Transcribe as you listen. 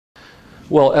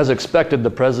Well, as expected, the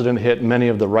president hit many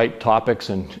of the right topics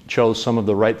and chose some of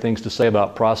the right things to say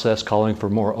about process, calling for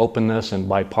more openness and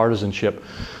bipartisanship.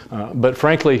 But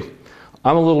frankly,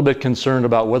 I'm a little bit concerned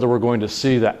about whether we're going to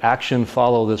see the action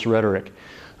follow this rhetoric.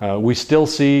 We still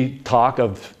see talk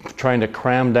of trying to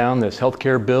cram down this health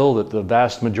care bill that the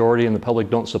vast majority in the public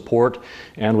don't support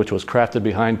and which was crafted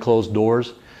behind closed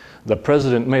doors. The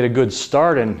president made a good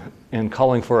start in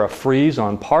calling for a freeze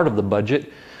on part of the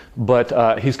budget,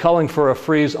 but he's calling for a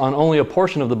freeze on only a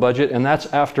portion of the budget, and that's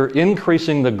after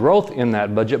increasing the growth in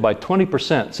that budget by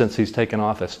 20% since he's taken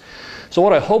office. So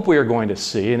what I hope we are going to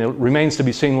see, and it remains to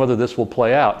be seen whether this will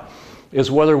play out, is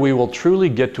whether we will truly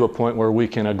get to a point where we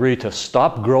can agree to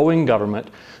stop growing government,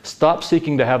 stop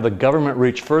seeking to have the government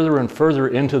reach further and further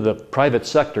into the private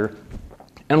sector,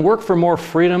 and work for more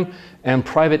freedom and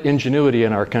private ingenuity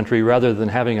in our country rather than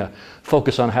having a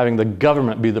focus on having the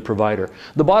government be the provider.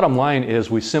 The bottom line is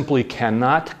we simply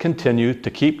cannot continue to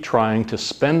keep trying to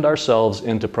spend ourselves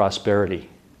into prosperity.